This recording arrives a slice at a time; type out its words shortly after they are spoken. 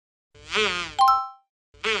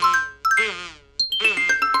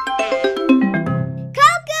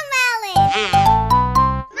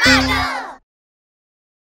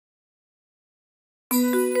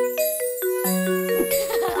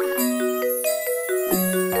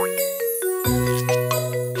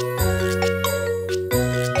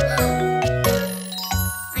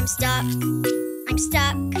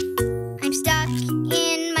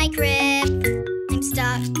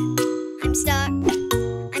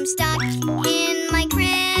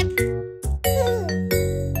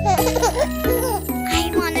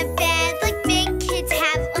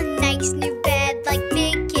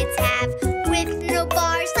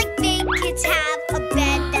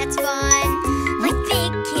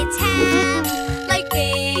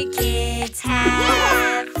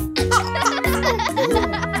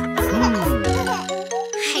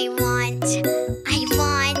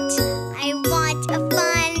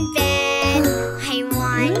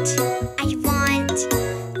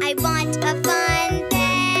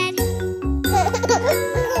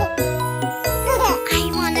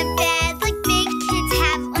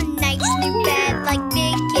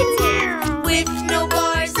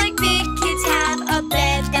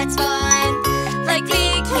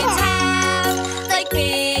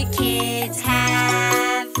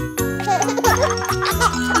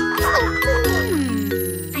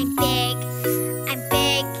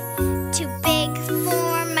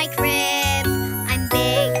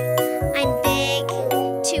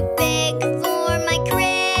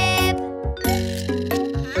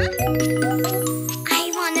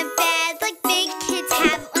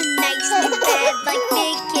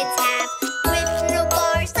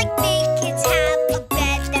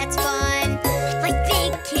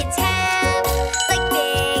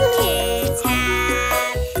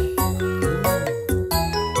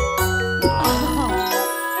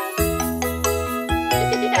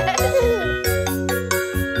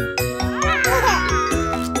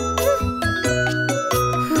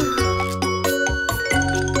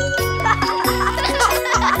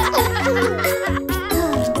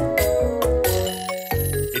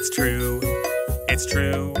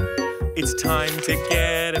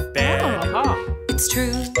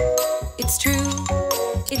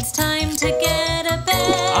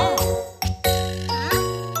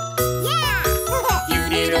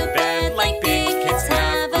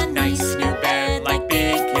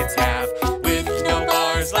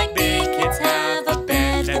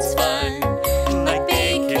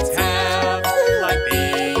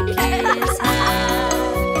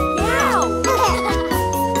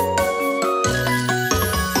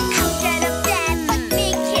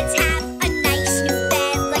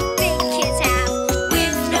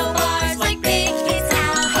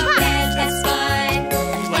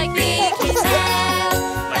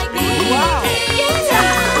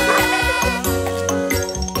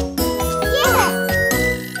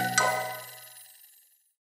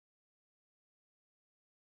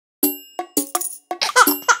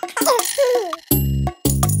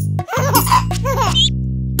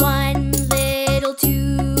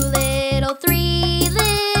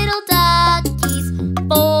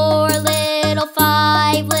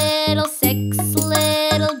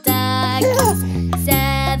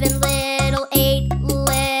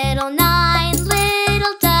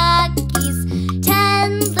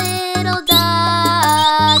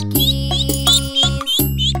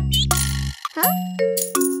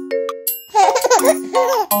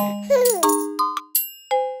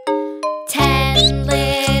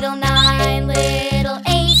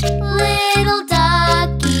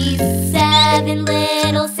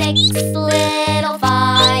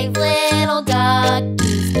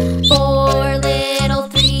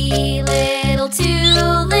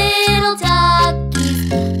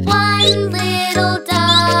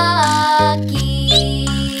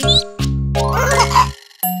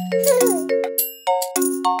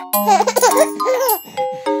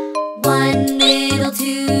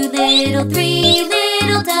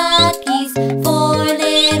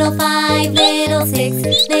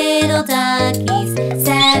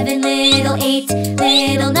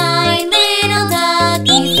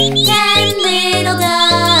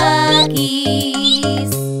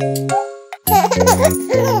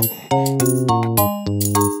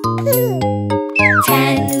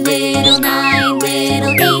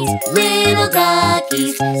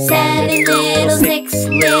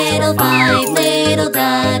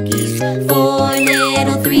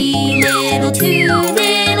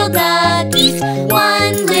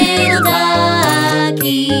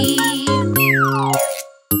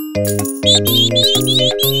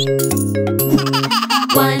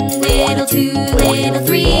One little, two little,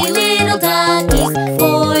 three little duckies,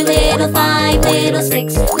 four little little 5, little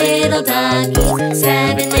 6, little duckies.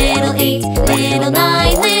 7, little 8, little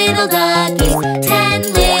 9, little duckies. 10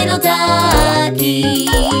 little duckies.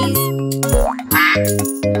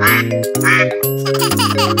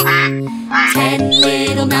 10,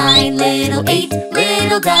 little 9, little 8,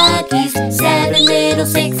 little duckies. 7, little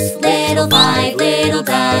 6, little 5, little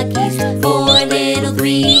duckies. 4, little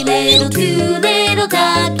 3, little 2, little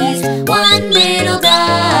duckies. 1 little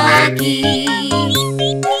ducky.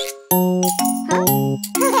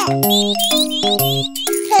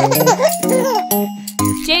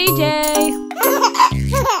 JJ.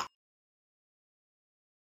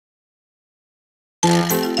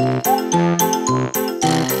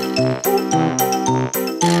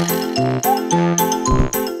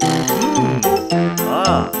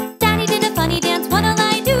 Daddy did a funny dance, what'll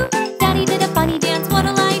I do? Daddy did a funny dance,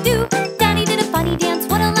 what'll I do? Daddy did a funny dance,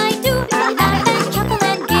 what'll I do? I laugh and chuckle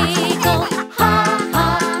and giggle. Ha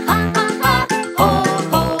ha ha ha ha. Ho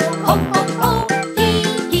ho ho ho ho. Hee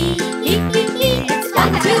hee hee hee hee. It's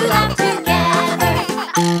fun to laugh together.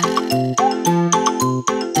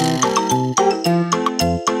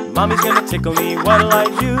 Mommy's gonna tickle me, what'll I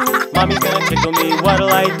do? Mommy's gonna tickle me, what'll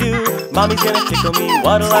I do? Mommy's gonna tickle me,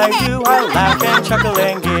 what'll I do? I laugh and chuckle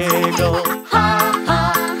and giggle. Ha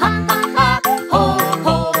ha ha ha ha. Ho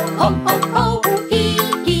ho ho ho ho. Hee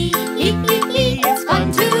hee hee hee hee. It's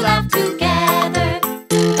fun to laugh together.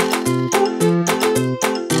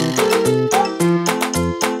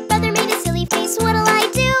 Brother made a silly face, what'll I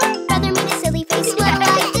do? Brother made a silly face, what'll I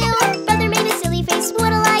do? Brother made a silly face,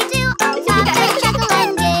 what'll I do? I'll laugh and chuckle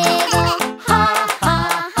and giggle. Ha ha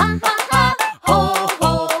ha ha ha. Ho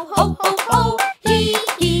ho ho ho ho. Hee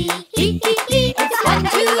hee hee hee hee. It's fun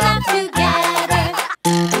to laugh together.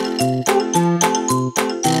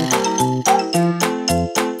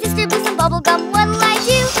 Sister blew some bubble gum, what'll I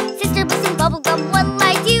do? Sister blew some bubble gum, what'll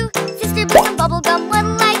I do? Sister blew some bubble gum,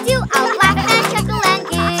 what'll I do? I'll laugh and chuckle and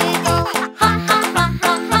giggle. Ha ha ha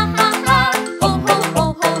ha ha ha ha. Ho ho ho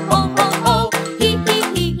ho ho ho ho. Hee hee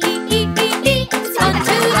hee hee hee hee hee. It's fun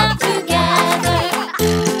to laugh together.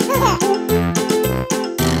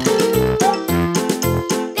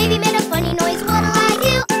 Baby made a funny noise, what'll I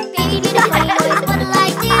do? Baby made a funny noise, what'll I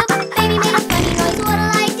do? Baby made a funny noise,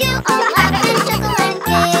 what'll I do? I'll laugh and chuckle and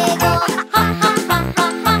giggle. Ha ha ha ha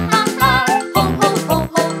ha ha ha. Ho ho ho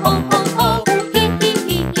ho ho ho ho. Hee hee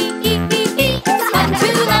hee hee hee hee hee. It's fun to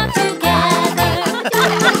laugh together.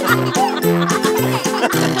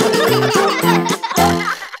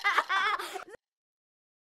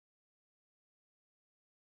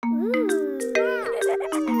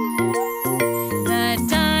 The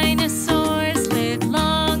dinosaurs lived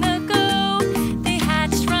long ago. They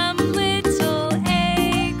hatched from little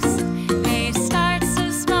eggs. They start so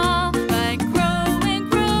small but grow and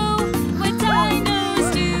grow. What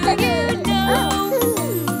dinos do you know?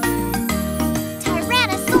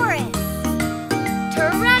 Tyrannosaurus,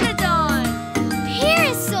 Pteranodon,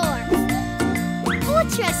 Parasaur,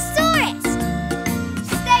 Ultrasaurus,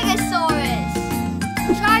 Stegosaurus,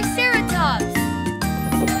 Triceratops.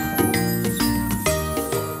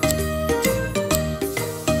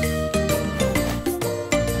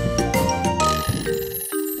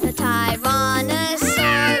 The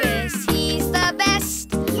Tyrannosaurus, he's the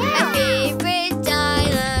best. My favorite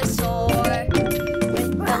dinosaur.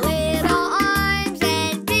 With the little arms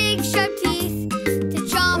and big sharp teeth to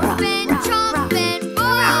chomp and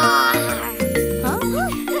roar.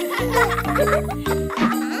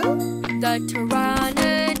 The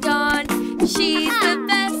Pteranodon, she's the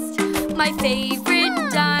best. My favorite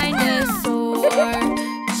dinosaur.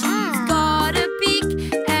 She's got a beak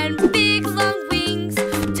and big long wings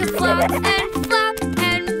to flap and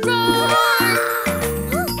roar.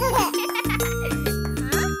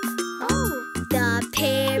 The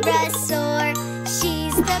Parasaur,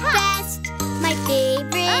 she's the best. My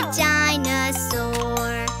favorite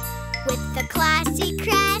dinosaur. With the classy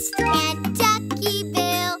crest and ducky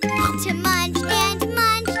bill to munch and roar.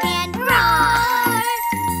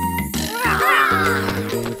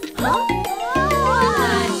 The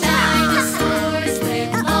dinosaurs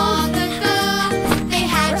lived long ago. They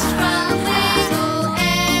hatched from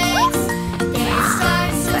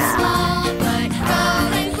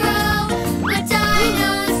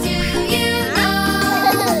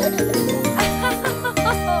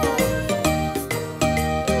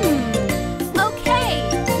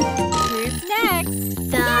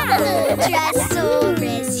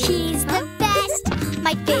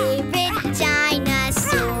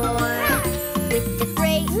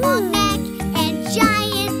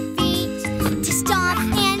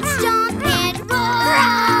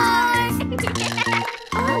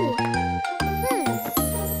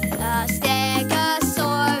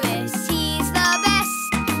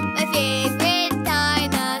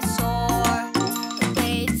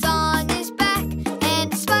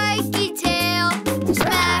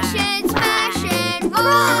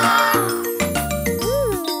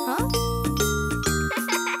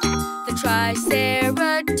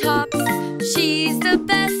She's the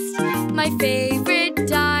best, my favorite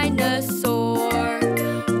dinosaur,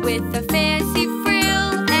 with a fancy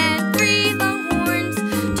frill and 3 long horns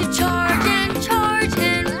to charge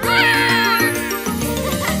and roar.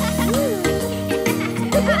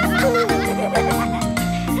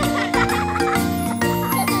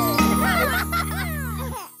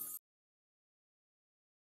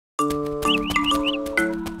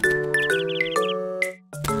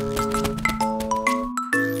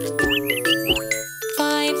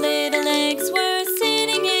 Five little eggs were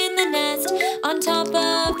sitting in the nest on top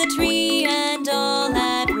of the tree and all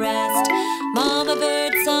at rest. Mama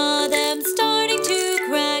bird saw them starting to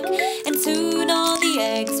crack, and soon all the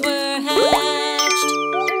eggs were hatched.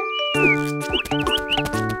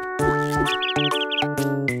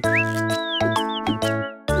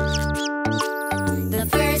 The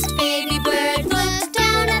first baby bird looked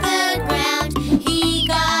down at the ground. He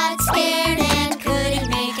got scared and couldn't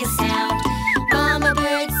make a sound. Mama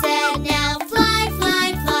bird said, now fly,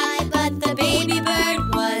 fly, fly, but the baby bird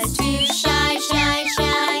was too shy, shy,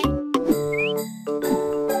 shy.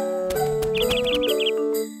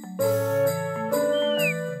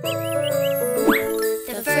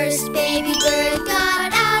 The first baby bird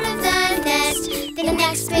got out of the nest. Then the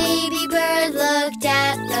next baby bird looked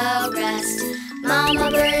at the rest. Mama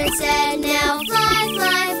bird said, now fly,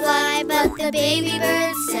 fly, fly, but the baby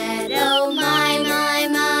bird said, oh my, my,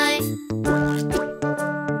 my.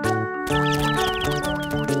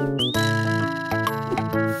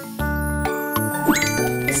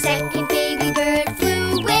 The second baby bird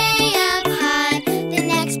flew way up high. The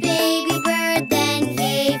next baby bird then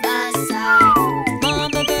gave a sigh.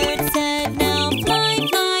 Mama bird said, now fly,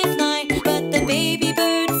 fly, fly, but the baby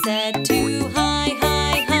bird said, too high,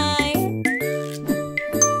 high, high.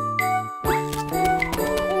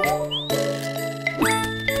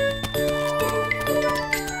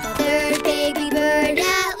 The third baby bird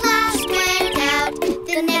at last went out.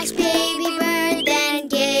 The next baby bird then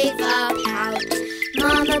gave a pout.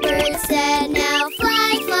 Mama bird said, now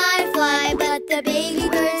fly, fly, fly, but the baby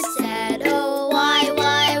bird said, oh, why,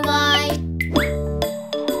 why, why?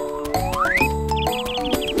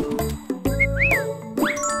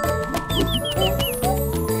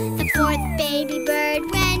 The fourth baby bird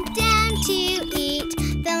went down to eat.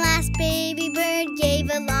 The last baby bird gave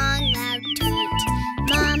a long, loud toot.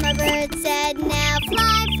 Mama bird said, now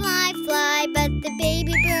fly, fly, fly, but the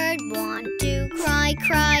baby bird wanted to cry,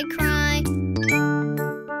 cry, cry.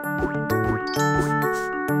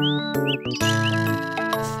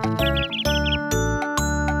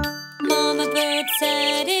 Mama bird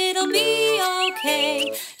said, it'll be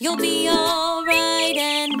okay, you'll be alright,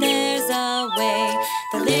 and there's a way.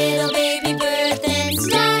 The little baby bird then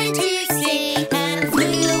started to sing and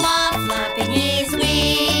flew off, flapping his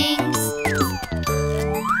wings.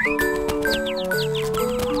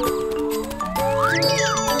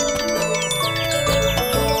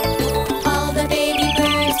 All the baby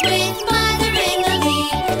birds with mother in the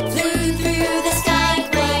lead flew through the sky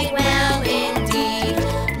quite well indeed.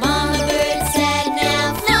 Mama bird said,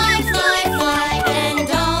 now fly, fly, fly, and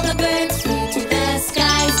all the birds flew to the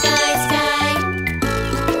sky, sky, sky.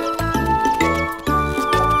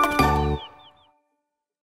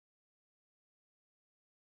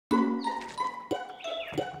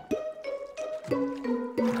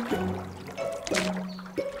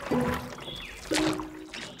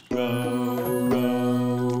 Row,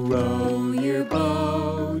 row, row your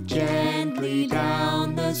boat gently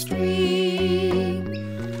down the stream.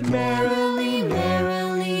 Merrily,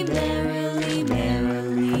 merrily, merrily,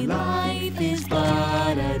 merrily, life is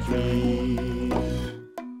but a dream.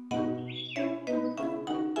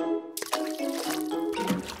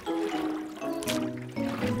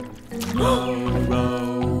 Row,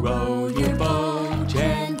 row, row your boat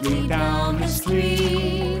gently down the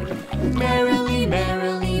stream. Merrily,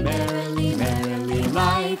 merrily, merrily, merrily,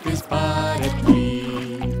 life is but a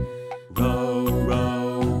dream. Row,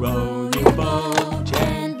 row, row your boat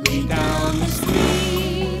gently down the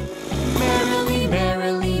stream. Merrily,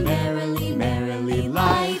 merrily, merrily, merrily,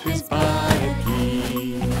 life is but a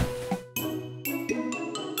dream.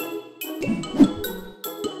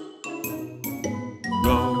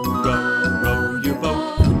 Row, row, row your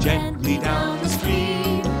boat gently down the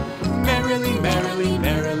stream. Merrily, merrily,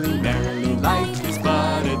 merrily, merrily, life is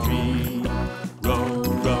but a dream. Row,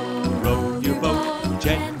 row, row your boat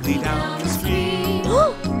gently down the stream.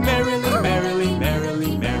 Merrily, merrily,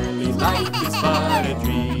 merrily, merrily, life is but a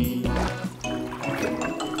dream.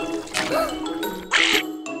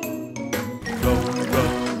 Row,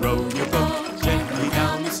 row, row your boat gently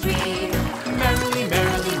down the stream. Merrily,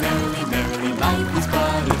 merrily, merrily, merrily, life is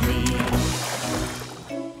but a dream.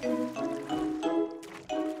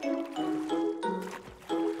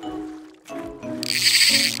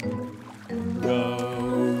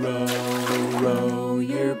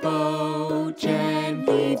 your boat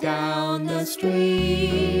gently down the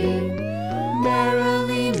stream.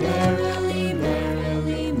 Merrily, merrily,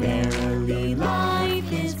 merrily, merrily, life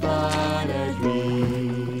is but a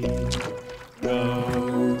dream.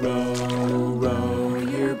 Row, row, row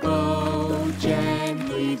your boat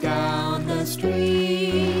gently down the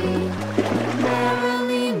stream.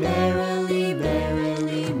 Merrily, merrily,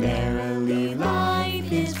 merrily, merrily, life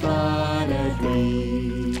is but a dream.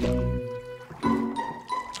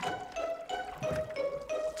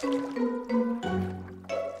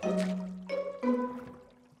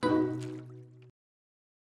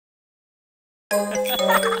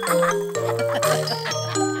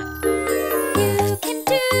 You can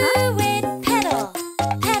do it, pedal,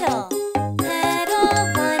 pedal, pedal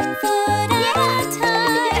 1 foot at a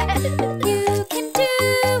time. You can do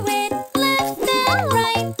it left and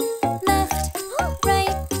right, left,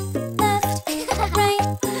 right, left, right.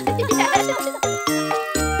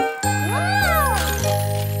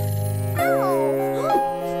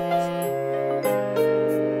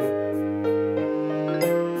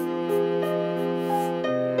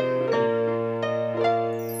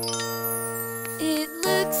 It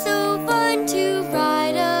looks so fun to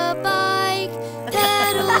ride a bike.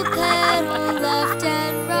 Pedal, pedal, left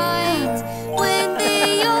and right. When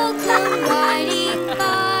they all come riding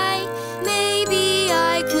by, maybe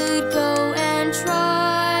I could go and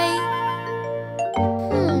try.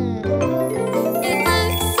 It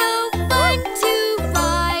looks so fun to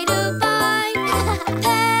ride a bike.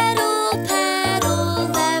 Pedal, pedal,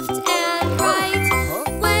 left and right.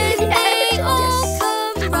 When they all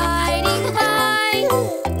come riding by,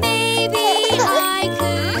 maybe I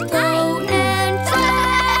could go and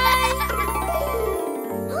try.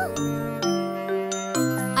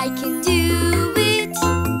 I can do it.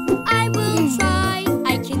 I will try.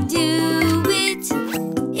 I can do it.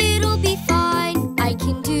 It'll be fine. I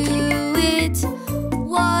can do it.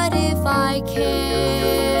 What if I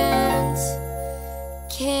can't?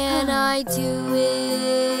 Can I do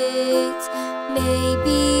it?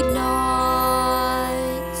 Maybe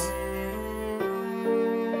not.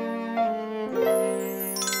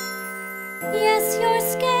 Yes, you're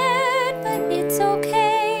scared, but it's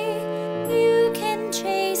okay. You can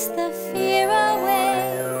chase the fear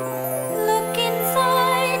away. Look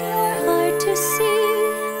inside your heart to see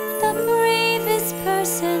the bravest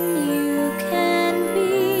person you can be.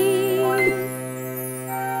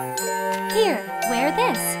 Here, wear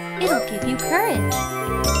this. It'll give you courage.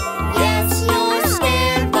 Yes, you're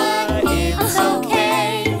scared, but it's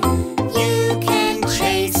okay. You can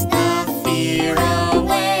chase the fear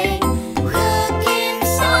away. Look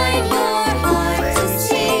inside your heart to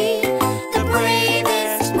see the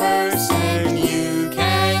bravest person you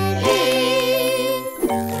can be.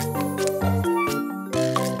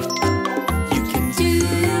 You can do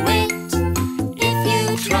it if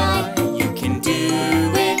you try. You can do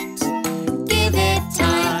it. Give it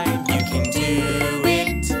time. You can do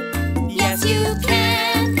it. Yes, you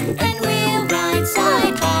can. And we'll ride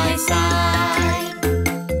side by side.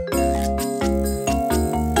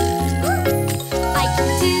 I can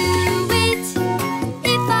do it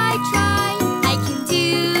if I try. I can do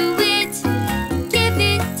it. Give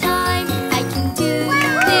it time. I can do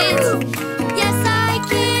it. Yes, I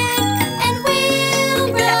can. And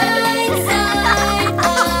we'll ride side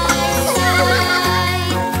by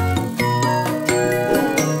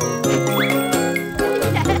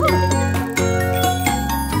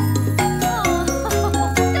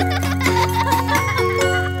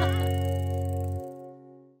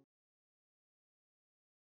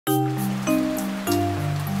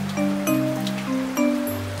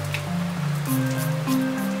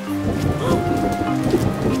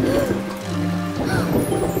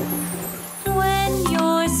When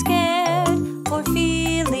you're scared or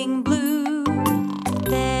feeling blue,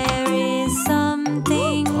 there is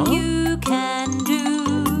something you can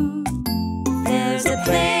do. There's a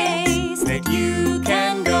place that you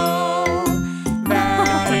can go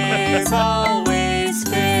that is always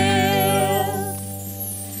filled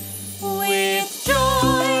with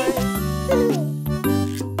joy.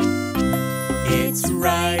 It's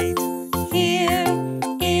right Here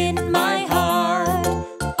in my heart,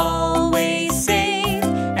 always safe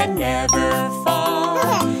and never far.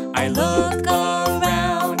 I look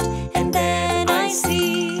around and then I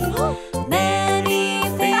see many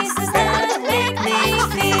faces that make me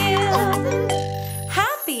feel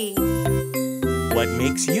happy. what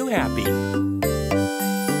makes you happy.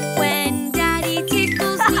 When Daddy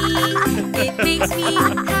tickles me, it makes me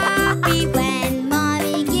happy. When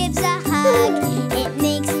Mommy gives a hug, it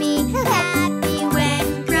makes me happy.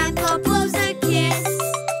 When Grandpa blows a kiss,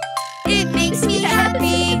 it makes me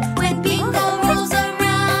happy.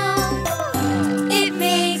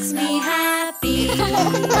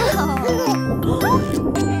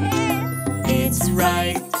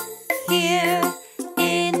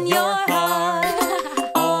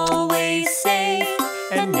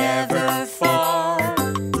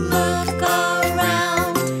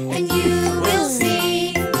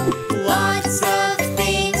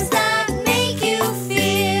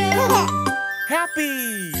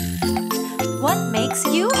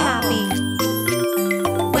 happy.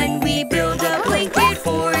 When we build a blanket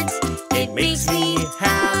fort, it makes me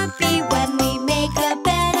happy. When we make a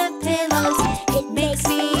bed of pillows, it makes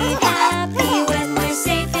me Happy when we're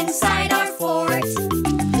safe inside our fort.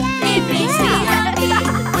 It makes me happy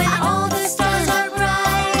when all the stars are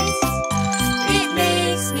bright. It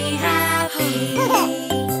makes me happy.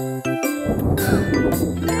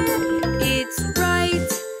 It's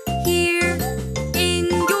right here in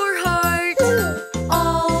your heart,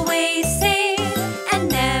 always safe and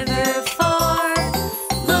never far.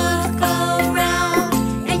 Look around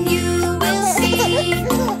and you will see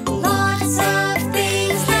lots of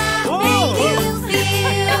things that make you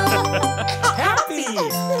feel Happy!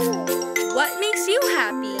 What makes you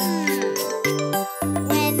happy?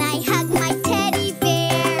 When I hug my teddy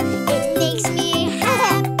bear, it makes me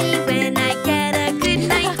happy. when I get a good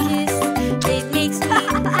night kiss. It makes me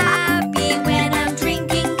happy when I'm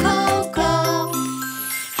drinking cocoa.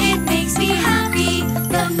 It makes me happy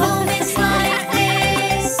the moments like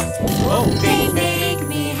this. They make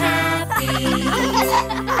me happy.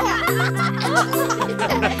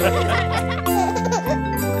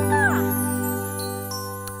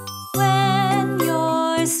 When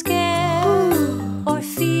you're scared or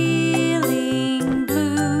feeling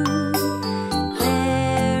blue,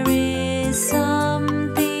 there is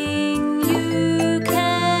something you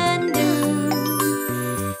can do.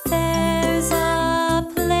 There's a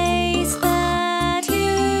place that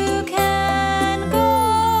you can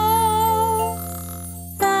go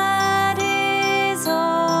that is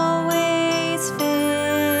always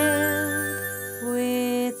filled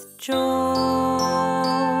with joy.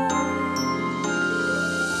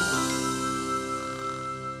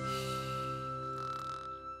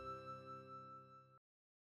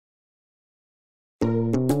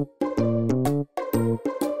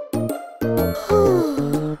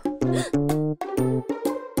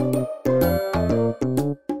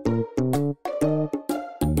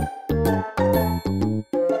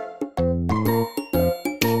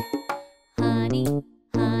 Honey,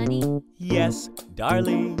 honey, Yes,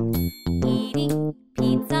 darling. eating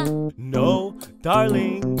pizza. No,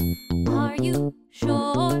 darling. Are you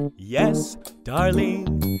sure? Yes, darling.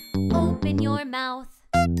 Open your mouth.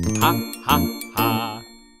 Ha, ha, ha.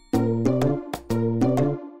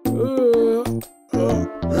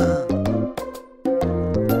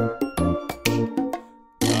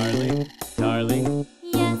 Darling, darling.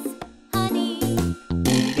 Yes, honey.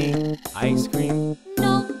 Eating ice cream.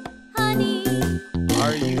 No, honey.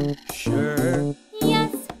 Are you sure?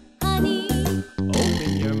 Yes, honey.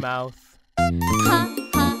 Open your mouth. Ha,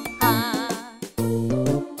 ha,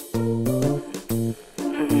 ha.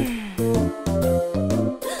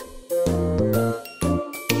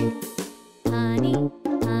 Honey,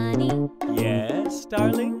 honey. Yes,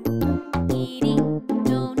 darling. Eating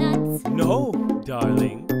donuts. No,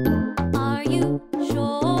 darling. Are you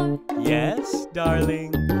sure? Yes,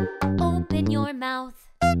 darling. Open your mouth.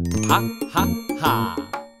 Ha, ha, ha.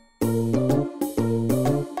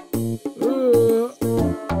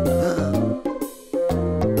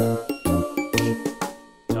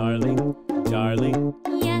 Darling, darling.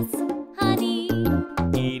 Yes, honey.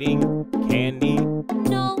 Eating candy.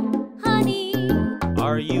 No, honey.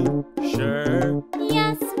 Are you sure?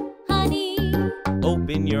 Yes, honey.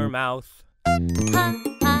 Open your mouth. Ha,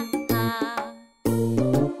 ha,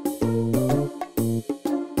 ha.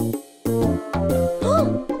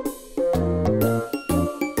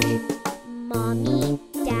 Mommy,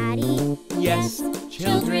 Daddy, Yes,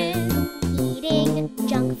 children. eating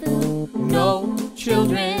junk food. No,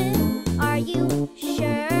 children. Are you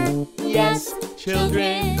sure? Yes,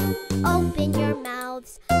 children. Open your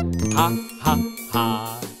mouths. Ha, ha,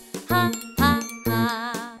 ha. Ha, ha,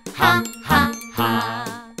 ha. Ha, ha,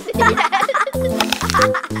 ha.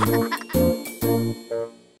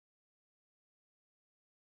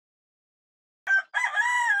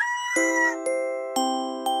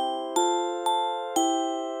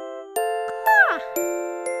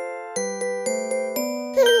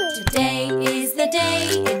 Today is the day,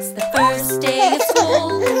 it's the first day of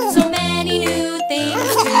school. So many new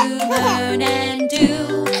things to learn and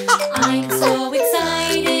do. I'm so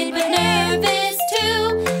excited but nervous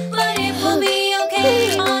too. But it will be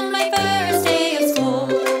okay on my first day of school.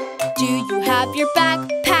 Do you have your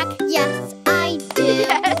backpack? Yes, I do.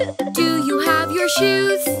 Do you have your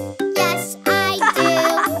shoes? Yes, I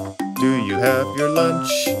do. Do you have your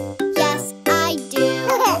lunch? Yes, I do.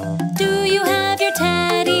 Do you have your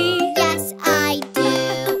teddy? Yes, I do.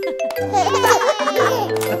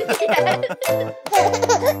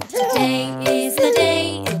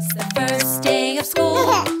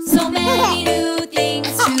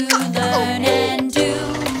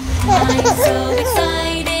 I'm so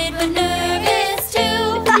excited but nervous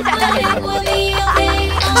too. But it will be okay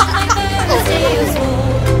on my first day of school.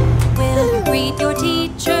 Will you greet your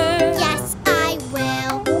teacher? Yes, I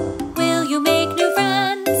will. Will you make new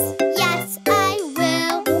friends? Yes, I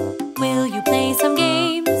will. Will you play some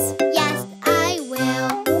games? Yes, I will.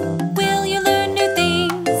 Will you learn new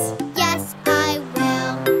things? Yes, I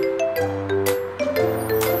will.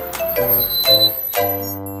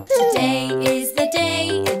 Today is the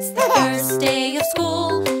day, it's the first day of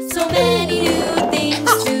school. So many new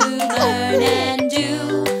things to learn and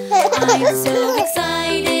do. I'm so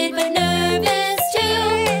excited but nervous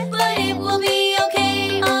too. But it will be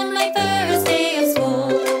okay on my first day of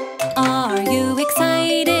school. Are you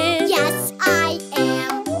excited? Yes, I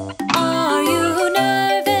am. Are you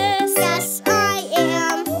nervous? Yes, I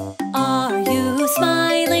am. Are you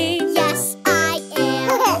smiling? Yes, I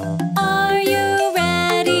am. Are you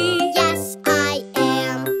ready? Yes, I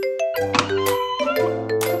am.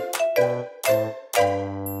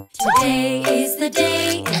 Today is the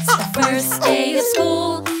day, it's the first day of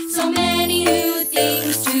school. So many new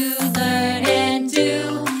things to learn and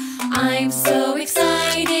do. I'm so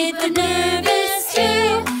excited but nervous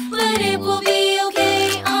too. But it will be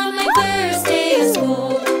okay on my first day of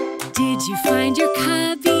school. Did you find your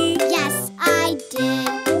cubby? Yes, I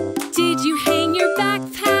did. Did you hang your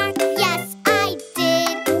backpack? Yes, I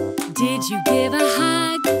did. Did you give a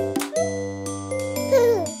hug?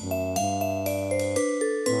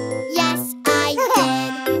 Yes, I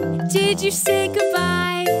did. Did you say goodbye?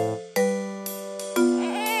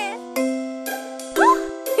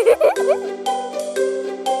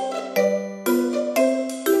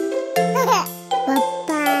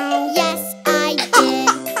 Bye-bye. Yes, I did.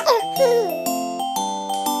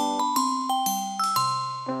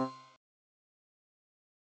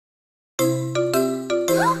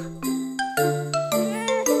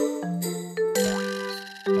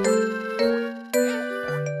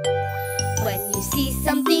 When you see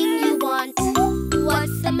something you want,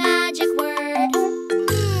 what's the magic word?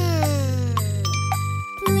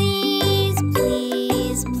 Please,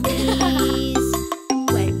 please, please.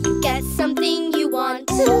 When you get something you want,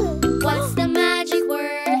 what's the magic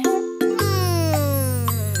word?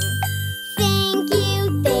 Thank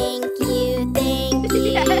you, thank you, thank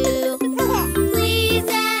you. Please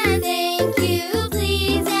and thank you,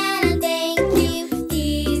 please and thank you.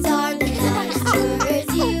 These are the nice words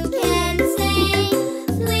you can say.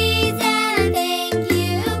 Please and thank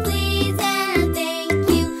you, please and thank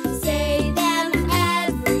you. Say them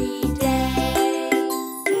every day.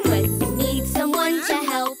 When you need someone to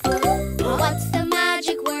help, what's the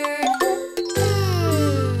magic word?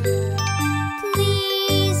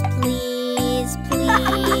 Please, please,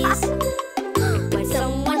 please. When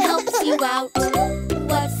someone helps you out,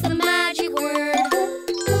 what's the magic word?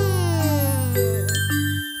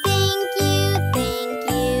 Thank you, thank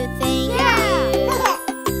you, thank you.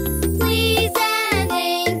 Please and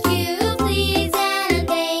thank you, please and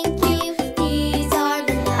thank you. These are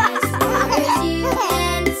the nice words you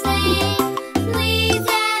can say. Please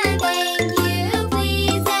and thank you,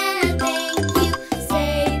 please and thank you.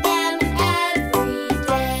 Say them every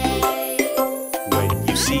day. When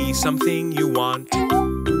you see something you want,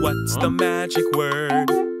 what's the magic word?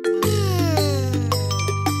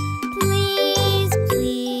 Please,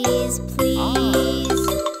 please, please.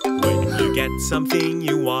 When you get something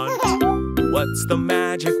you want, what's the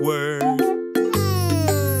magic word?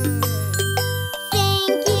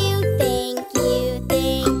 Thank you, thank you,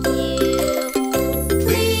 thank you.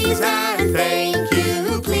 Please and thank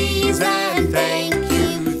you, please and thank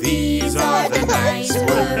you. These are the nice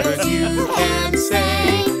words you can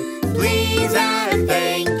say. Please and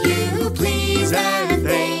thank you, please and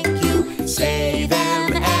thank you. Say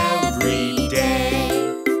them every day.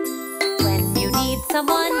 When you need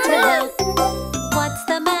someone to help, what's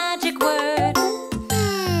the magic word?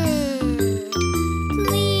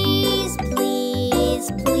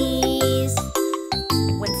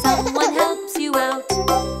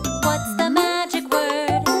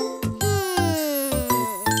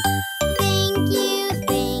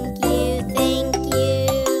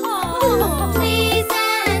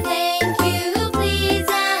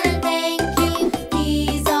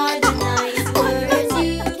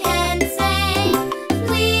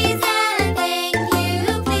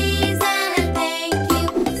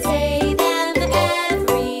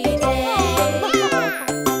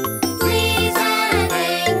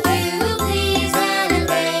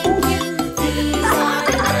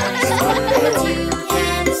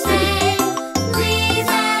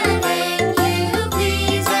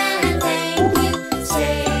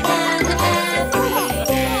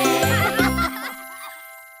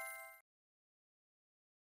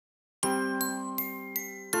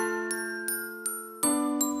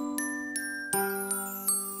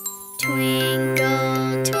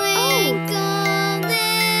 Twinkle, twinkle,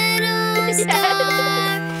 little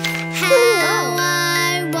star, how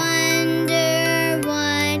I wonder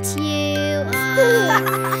what you are.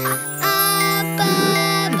 Up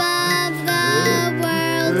above the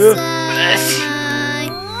world so high,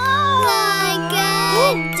 like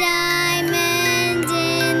a diamond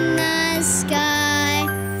in the sky.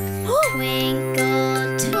 Twinkle,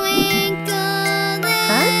 twinkle,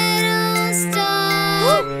 little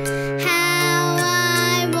star, how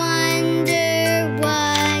I wonder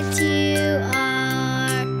what you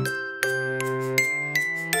are.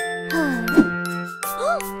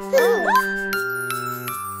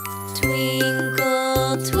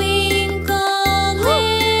 Twinkle, twinkle,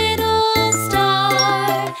 little star,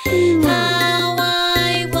 how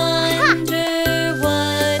I wonder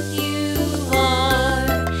what you are.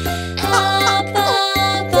 Up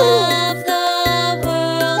above the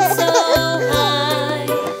world so high,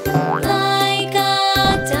 like a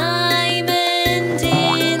diamond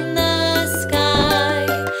in the sky.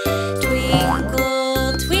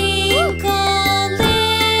 Twinkle, twinkle,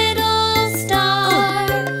 little star,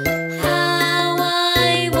 how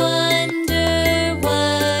I wonder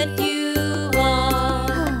what you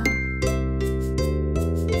are.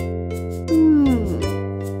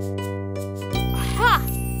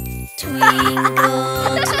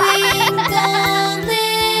 Twinkle, twinkle,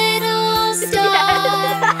 little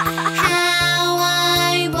star, how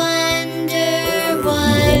I wonder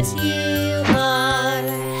what you are.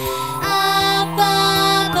 Up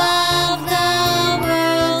above the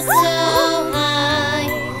world so high,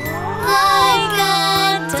 like a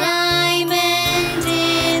diamond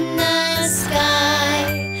in the sky.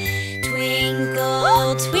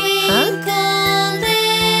 Twinkle, twinkle,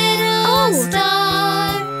 little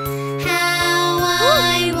star, how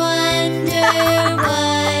I wonder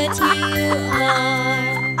what you are.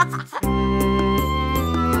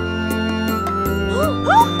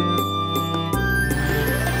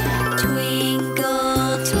 Twinkle,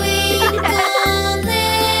 twinkle,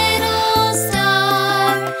 little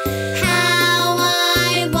star, how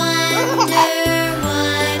I wonder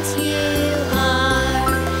what you are.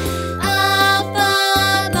 Up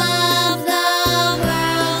above the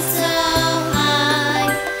world so high,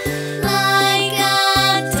 like a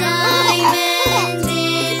diamond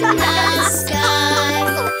in the sky.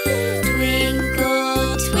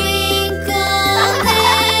 Twinkle, twinkle,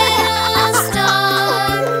 little star,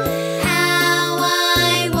 how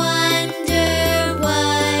I wonder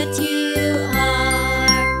what you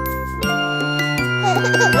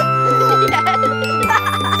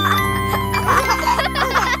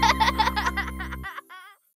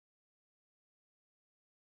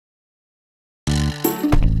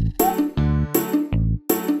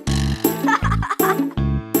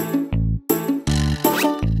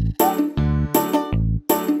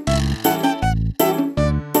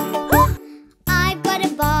I've got a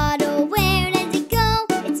bottle, where does it go?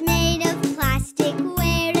 It's made of plastic,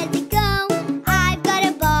 where does it go? I've got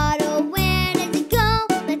a bottle, where does it go?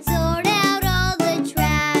 Let's sort out all the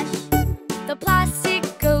trash. The plastic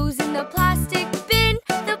goes in the plastic bin.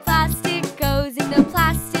 The plastic goes in the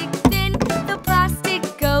plastic bin. The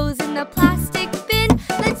plastic goes in the plastic bin.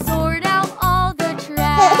 Let's sort out all the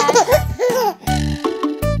trash.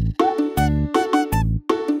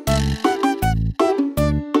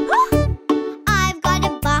 I've got a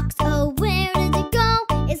box, oh, where does it go?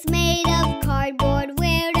 It's made of cardboard,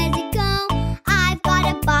 where does it go? I've got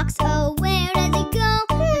a box, oh, where does it go?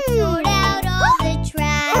 Let's sort out all the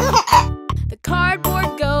trash. The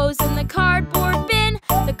cardboard goes in the cardboard bin.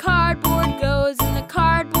 The cardboard goes in the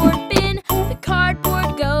cardboard bin. The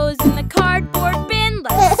cardboard goes in the cardboard bin.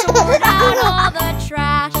 Let's sort out all the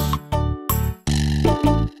trash.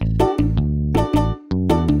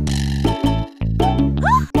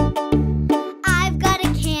 I've got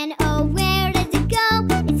a can, oh, where does it go?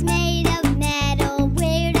 It's made of metal,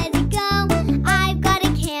 where does it go? I've got a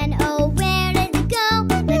can, oh, where does it go?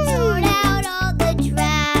 Let's sort out all the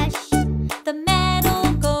trash. The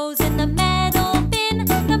metal goes in the metal bin.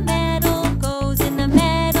 The metal goes in the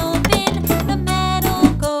metal bin. The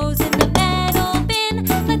metal goes in the metal bin.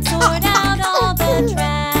 Let's sort out all the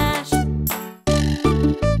trash.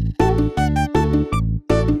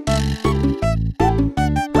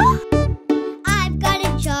 I've got a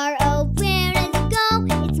jar, oh, where does it go?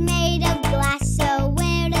 It's made of glass, so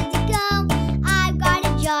where does it go? I've got a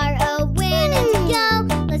jar, oh, where does it go?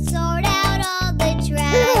 Let's sort out all the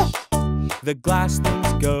trash. The glass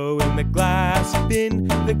things go in the glass bin.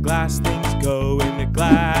 The glass things go in the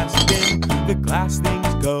glass bin. The glass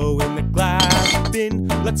things go in the glass bin.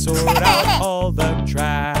 Let's sort out all the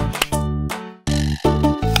trash.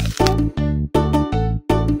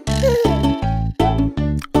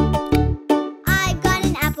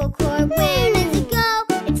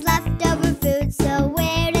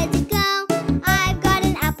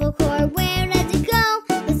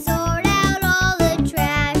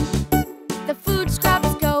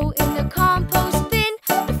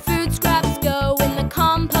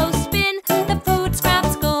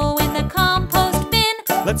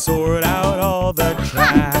 Let's sort out all the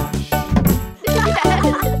trash.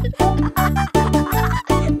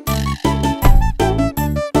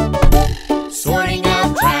 Sorting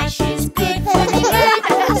out trash is good for the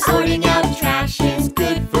earth. Sorting out trash is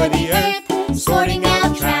good for the earth. Sorting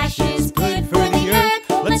out trash is good for the earth.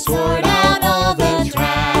 Let's sort out all the trash.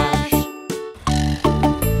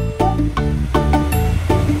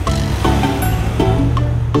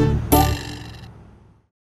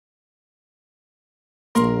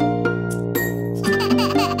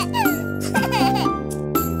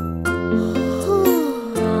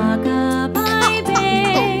 Rock-a-bye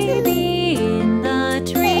baby in the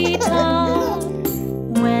treetop.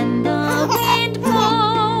 When the wind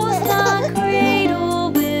blows, the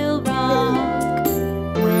cradle will rock.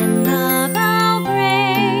 When the bough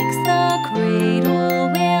breaks, the cradle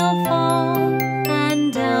will fall.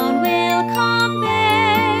 And down will come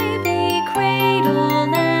baby,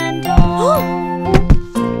 cradle and all.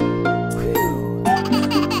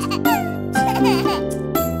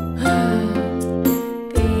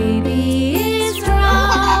 Baby is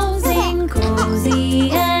drowsing,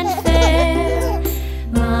 cozy and fair.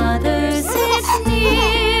 Mother sits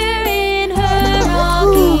near in her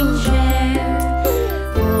rocking chair.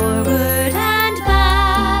 Forward and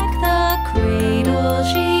back the cradle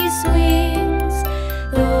she swings.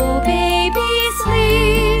 Though baby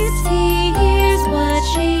sleeps, he hears what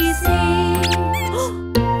she sings.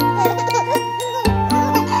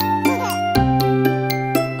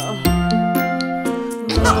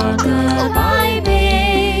 Rock-a-bye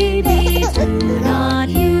baby, do not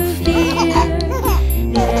you fear.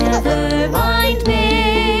 Never mind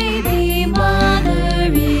baby,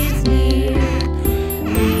 mother is near.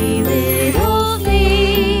 Three little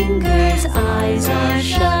fingers, eyes are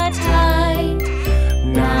shut tight.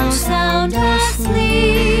 Now sound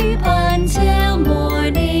asleep until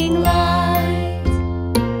morning light.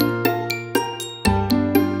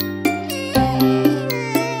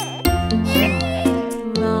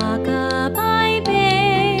 Rock-a-bye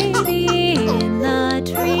baby in the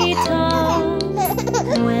treetop.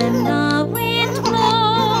 When the wind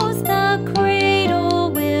blows, the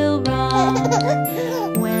cradle will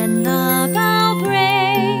rock. When the bough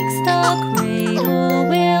breaks, the cradle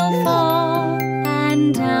will fall.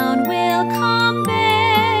 And down will come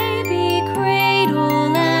baby,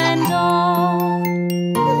 cradle and all.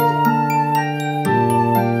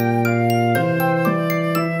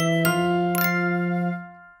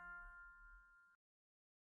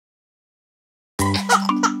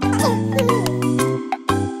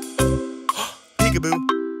 Peekaboo.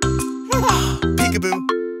 Peekaboo.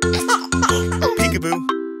 Peekaboo.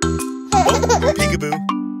 Oh, peekaboo.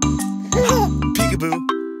 Peekaboo.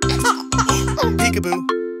 Peekaboo.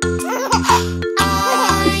 I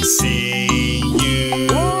see you.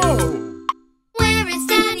 Where is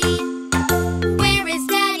Daddy? Where is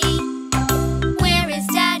Daddy? Where is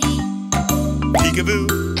Daddy? Peekaboo.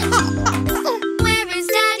 Where is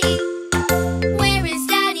Daddy? Where is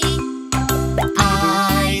Daddy?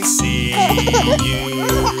 I see you.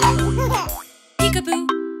 Peekaboo,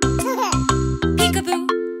 peekaboo,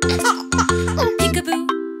 peekaboo,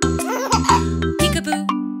 peekaboo,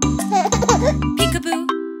 peekaboo,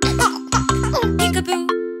 peekaboo.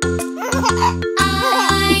 I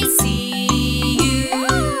see you.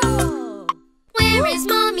 Where is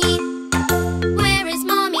Mommy? Where is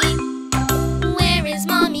Mommy? Where is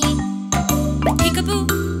Mommy? Peekaboo,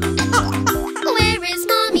 Where is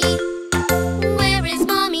Mommy? Where is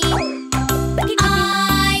Mommy? I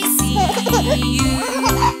see you.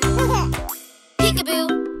 Peekaboo.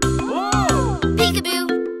 Peekaboo.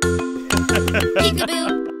 Peekaboo.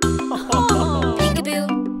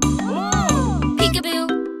 Peekaboo. Peekaboo.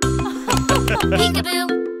 Peekaboo.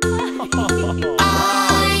 I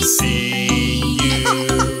See you.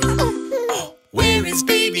 Where is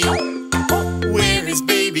baby? Where is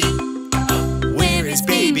baby? Where is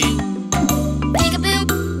baby? Peekaboo.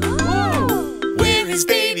 Where is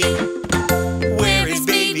baby? Where is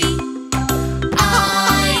baby?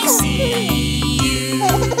 I see you.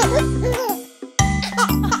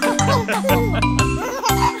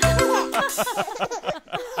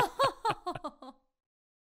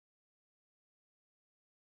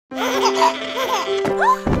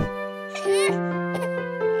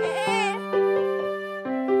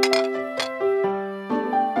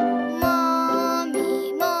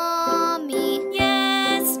 Mommy, Mommy,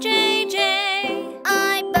 yes, JJ.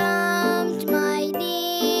 I bumped my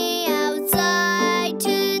knee outside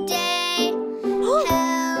today.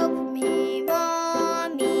 Help me,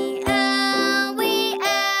 Mommy, owie,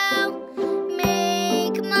 ow.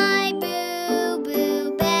 Make my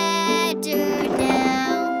boo-boo better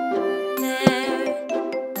now. There,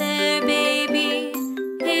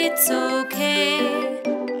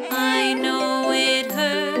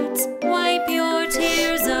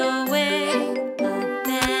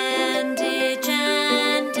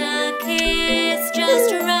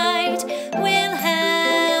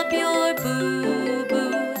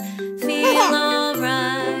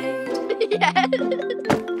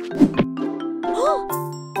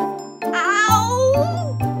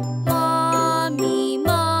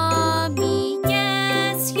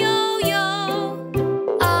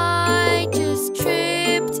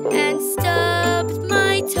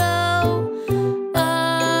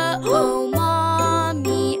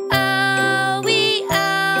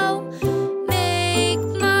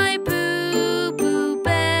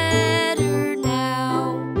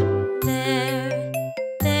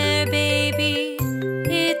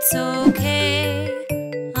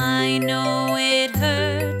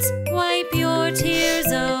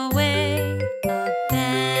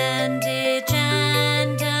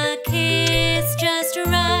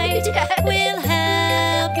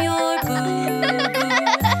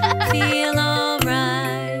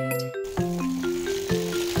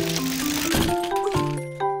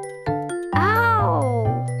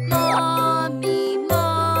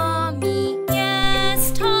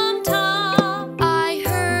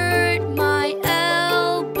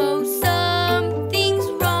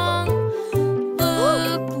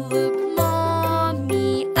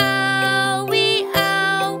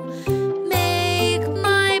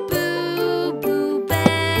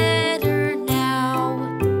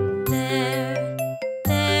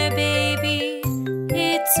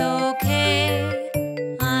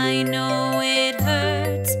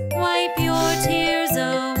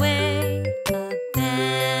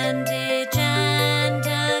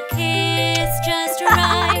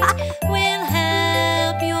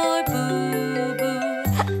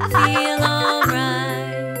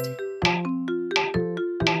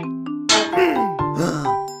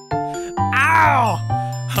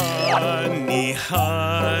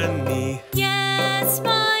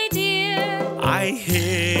 I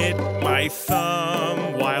hit my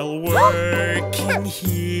thumb while working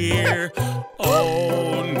here.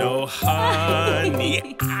 Oh no,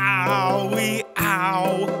 honey, owie,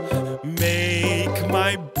 ow. Make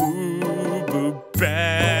my boo-boo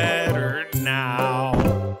better now.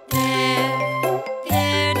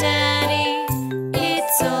 There, Daddy,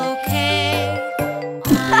 it's okay.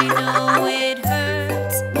 I know it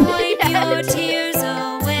hurts. Wipe your tears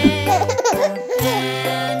away. A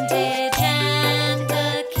bandage and a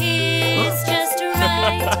kiss just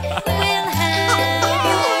right will help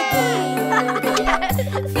your boo-boo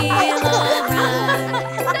feel alright.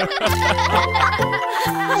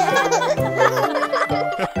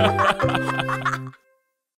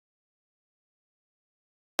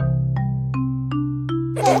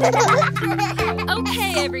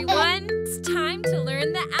 Okay, everyone, it's time to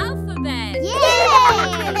learn the alphabet.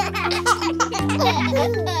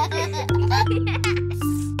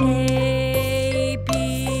 A, B,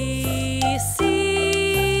 C,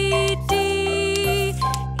 D,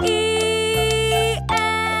 E,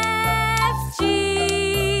 F, G,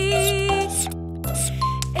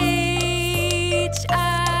 H, I,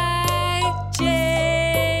 J,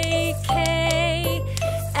 K,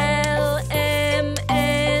 L, M,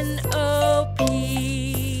 N, O, P,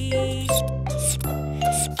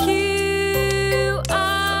 Q,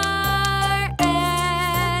 R,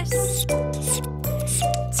 S,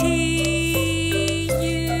 T,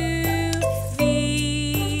 U, V,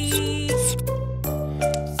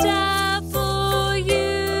 W,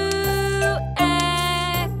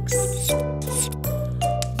 X,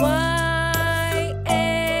 Y,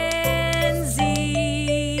 and Z.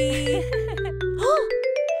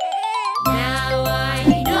 Now I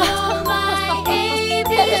know my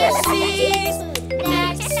ABCs.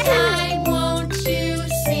 Next time, won't you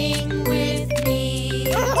sing with me?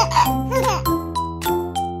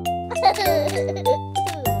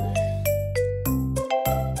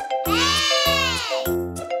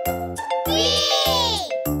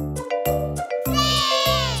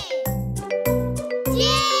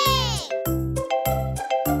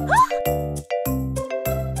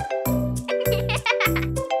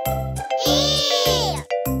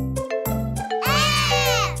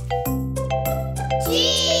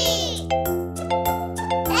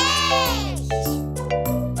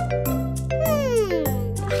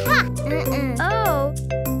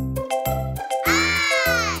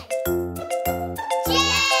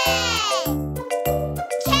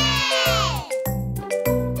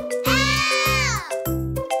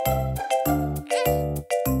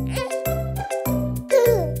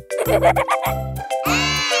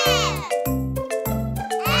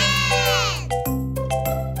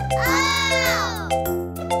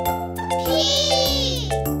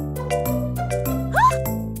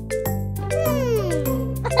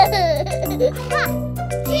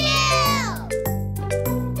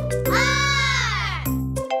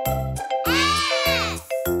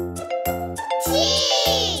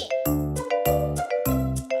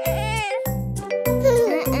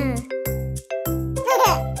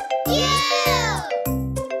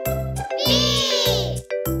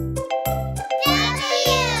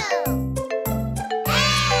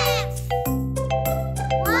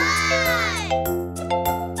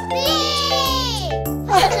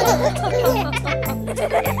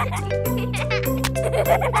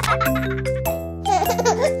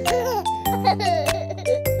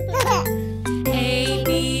 A,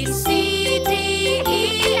 B, C, D,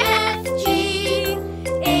 E, F, G,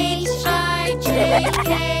 H, I, J, K,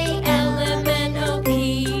 L, M, N, O, P,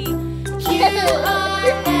 Q, R,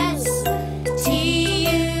 S, T,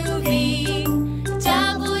 U, V,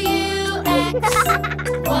 W, X,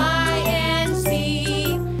 Y, and Z.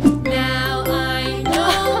 Now I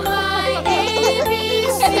know my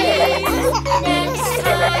ABCs. Next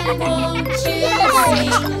time, won't you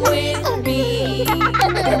sing with me?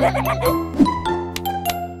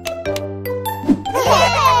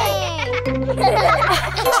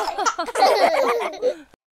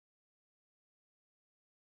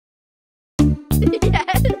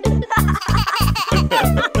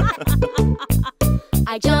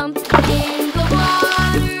 I jumped in the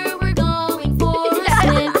water, we're going for a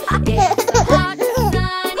swim. It's a hot,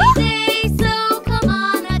 sunny day, so come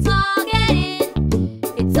on, let's all get in.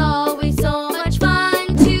 It's always so much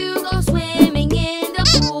fun to go swimming in the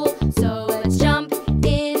pool. So let's jump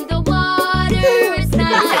in the water, it's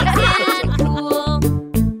nice and cool.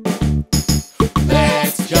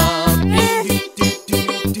 Let's jump in,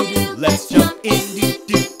 do-do-do-do-do. Let's jump in,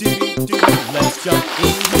 do-do-do-do-do. Let's jump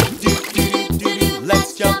in, do-do-do-do-do.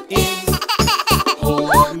 Let's jump in.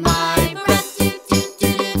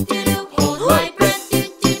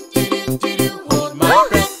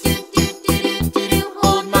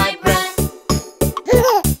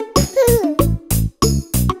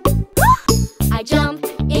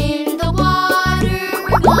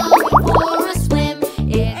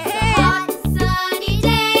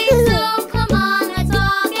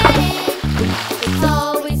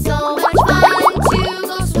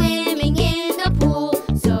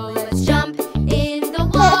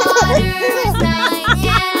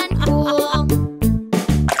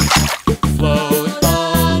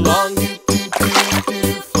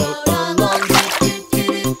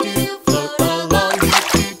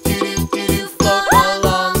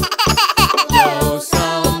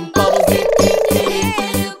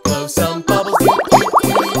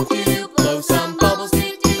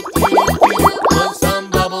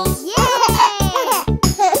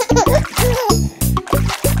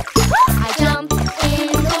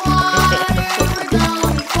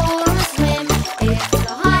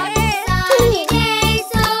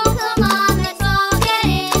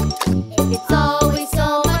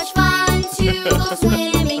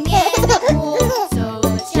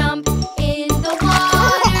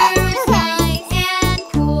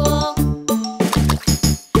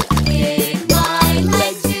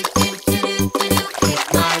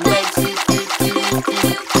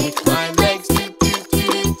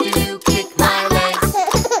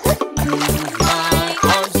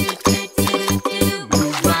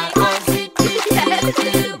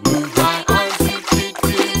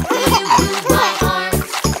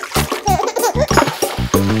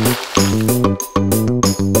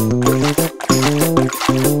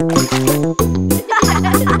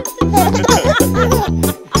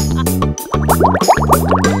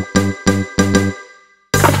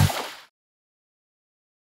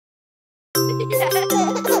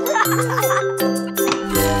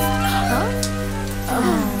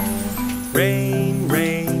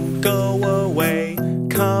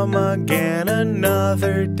 come again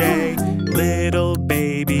another day. Little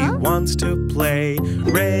baby wants to play.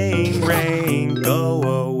 Rain, rain, go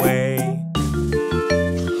away.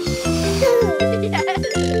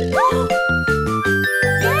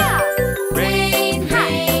 Rain,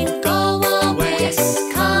 rain, go away.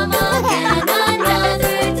 Come again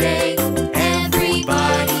another day.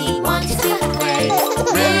 Everybody wants to play.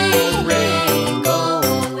 Rain, rain, go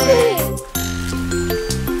away.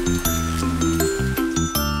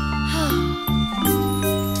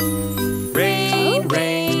 Rain,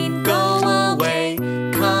 rain, go away.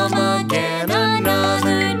 Come again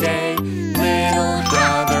another day. Little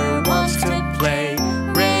brother wants to play.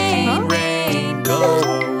 Rain, rain, go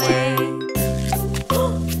away.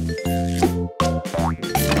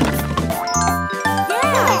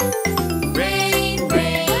 Rain,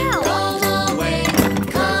 rain, go away.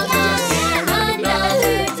 Come again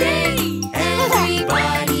another day.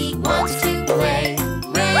 Everybody wants to play.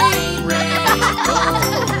 Rain, rain, go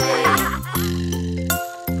away.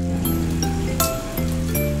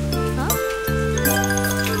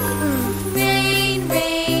 Rain,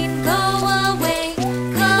 rain, go away.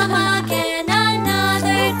 Come again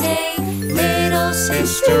another day. Little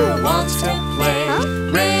sister wants to play.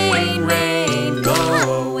 Rain, rain, go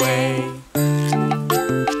away.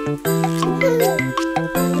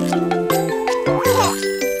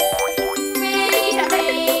 Rain,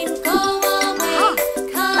 rain, go away.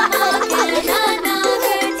 Come again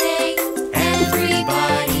another day.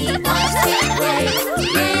 Everybody wants to play.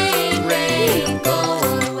 Rain, rain, go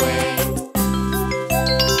away.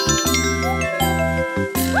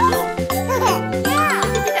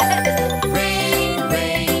 Rain,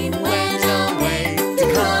 rain, went away.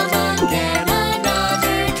 Come again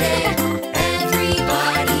another day.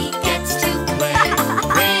 Everybody gets to play.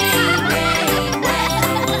 Rain, rain, went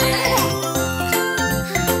away.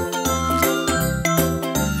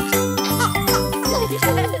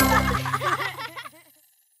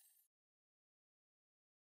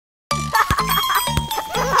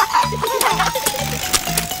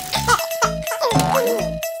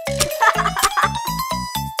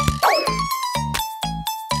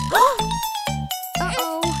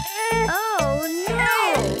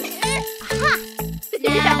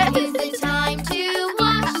 Now is the time to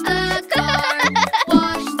wash the car.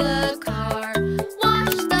 Wash the car.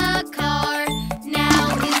 Wash the car. Now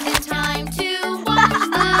is the time to wash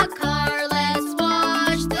the car. Let's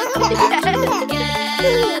wash the car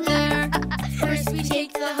together. First we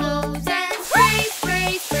take the hose and spray,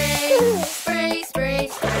 spray, spray. Spray, spray,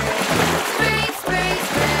 spray. Spray, spray,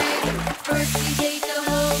 spray. First we take the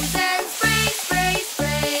hose and spray, spray,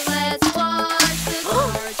 spray. Let's wash the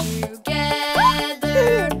car together.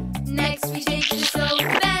 Next we take the soap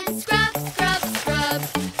and scrub, scrub, scrub.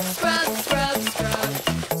 Scrub, scrub, scrub.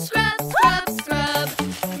 Scrub, scrub, scrub.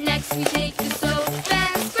 Next we take the soap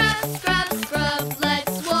and scrub, scrub, scrub.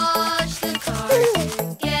 Let's wash the car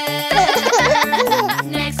together.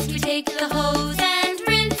 Next we take the hose and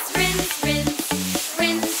rinse, rinse, rinse.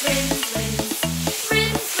 Rinse, rinse, rinse.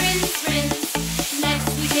 Rinse, rinse, rinse.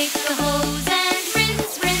 Next we take the hose and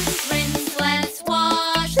rinse, rinse, rinse. Let's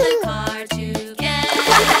wash the car together.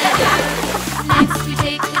 Next we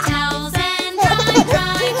take the towels and dry,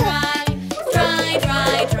 dry, dry. Dry,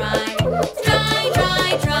 dry, dry. Dry, dry,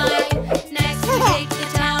 dry. Next we take the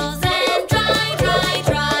towels and dry, dry,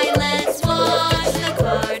 dry. Let's wash the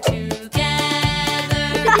car together.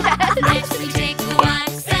 Next we take the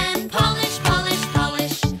wax and polish, polish,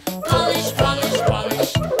 polish. Polish, polish,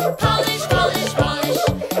 polish. Polish, polish, polish.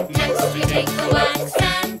 Next we take the wax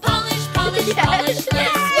and polish, polish, polish.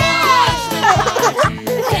 Let's wash the car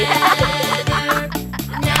together.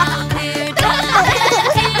 Now we're done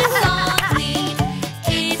and it's all clean.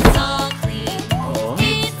 It's all clean.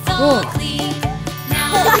 It's all clean. Now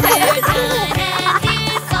we're done and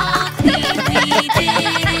it's all clean. We did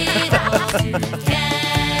it all together.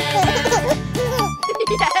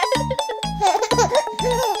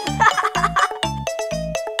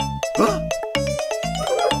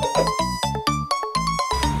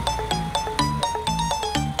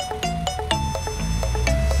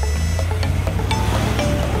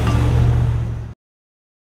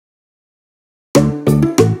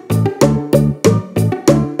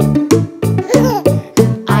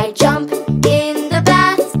 I jump in the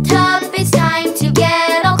bathtub. It's time to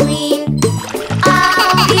get all clean.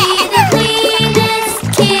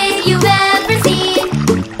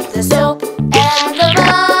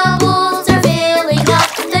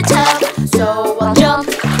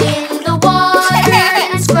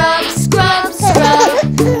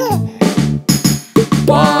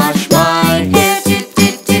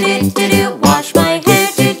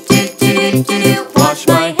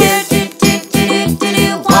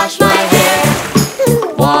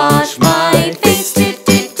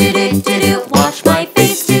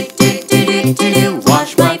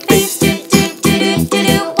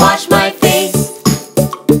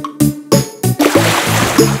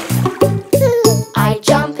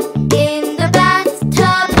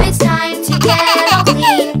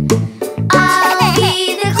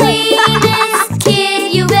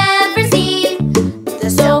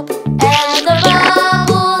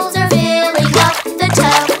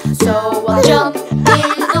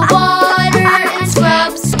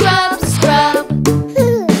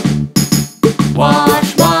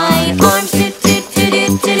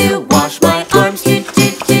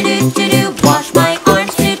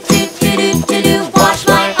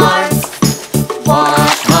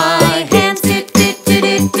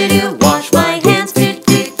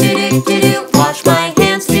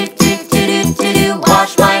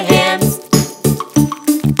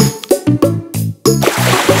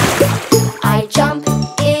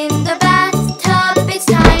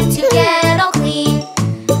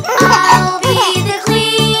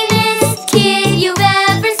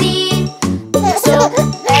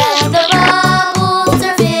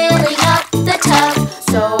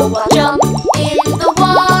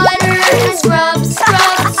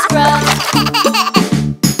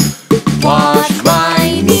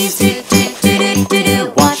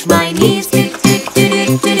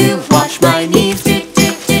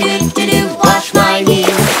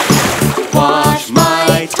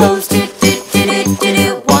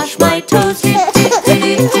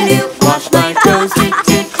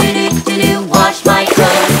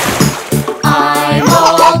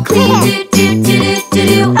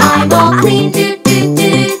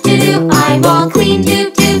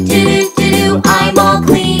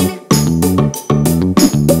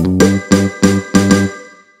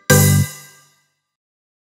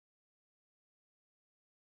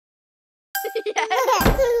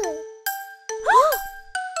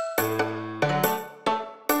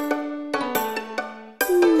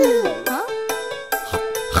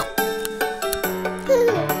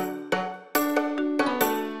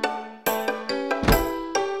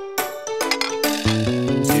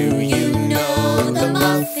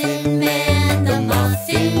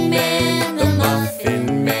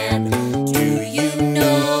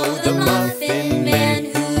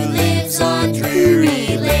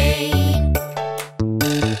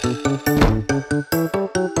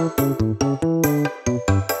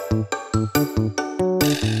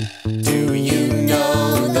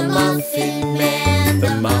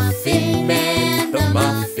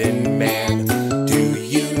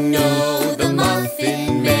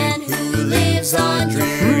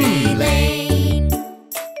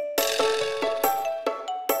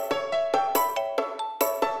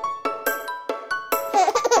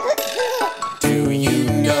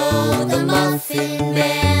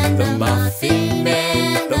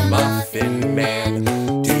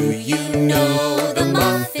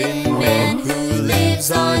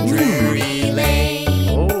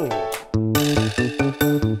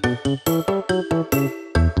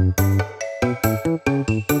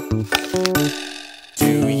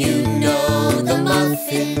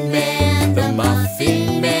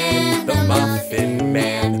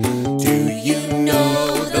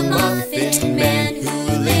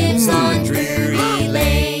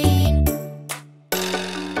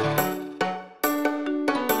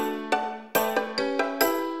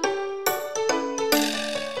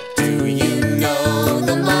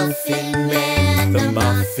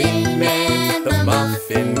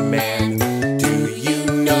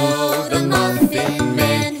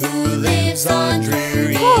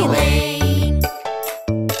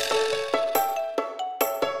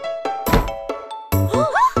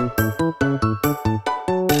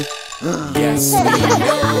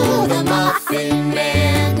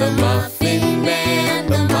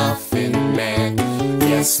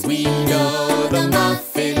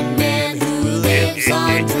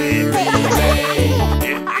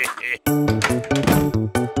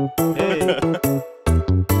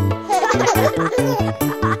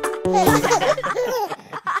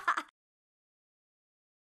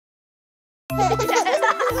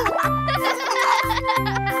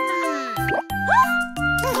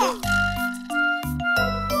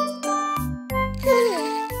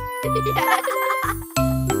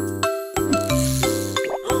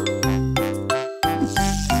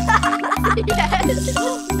 1,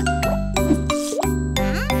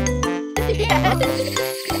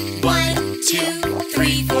 2,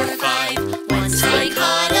 3, 4, 5. Once I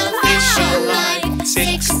caught a fish alive.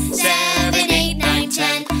 6, 7, 8, 9,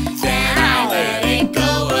 10. Then I let it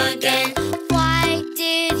go again. Why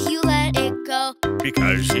did you let it go?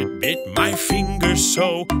 Because it bit my finger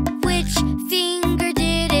so. Which finger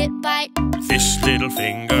did it bite? This little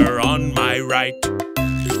finger on my right.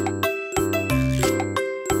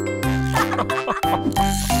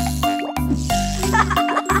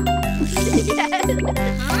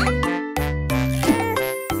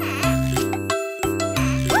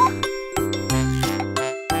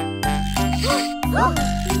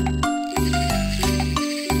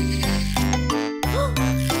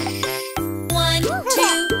 One,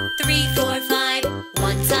 2, 3, 4, 5.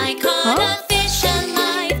 Once I caught a fish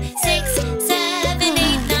alive. 6, 7,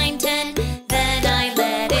 8, 9, 10. Then I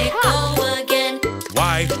let it go again.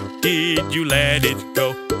 Why did you let it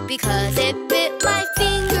go? Because it bit my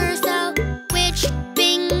finger so. Which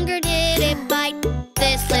finger did it bite?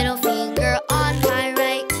 This little finger on my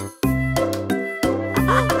right.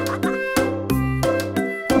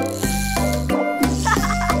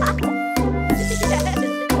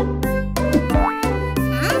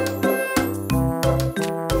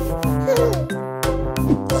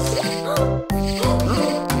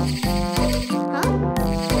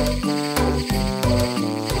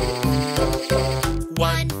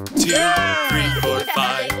 1, 2, 3, 4,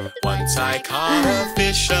 5. Once I caught a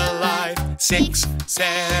fish alive. 6,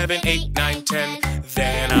 7, 8, 9, 10.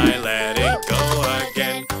 Then I let it go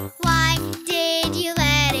again. Why did you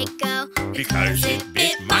let it go? Because it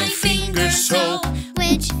bit my finger so.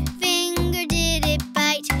 Which finger did it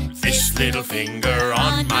bite? This little finger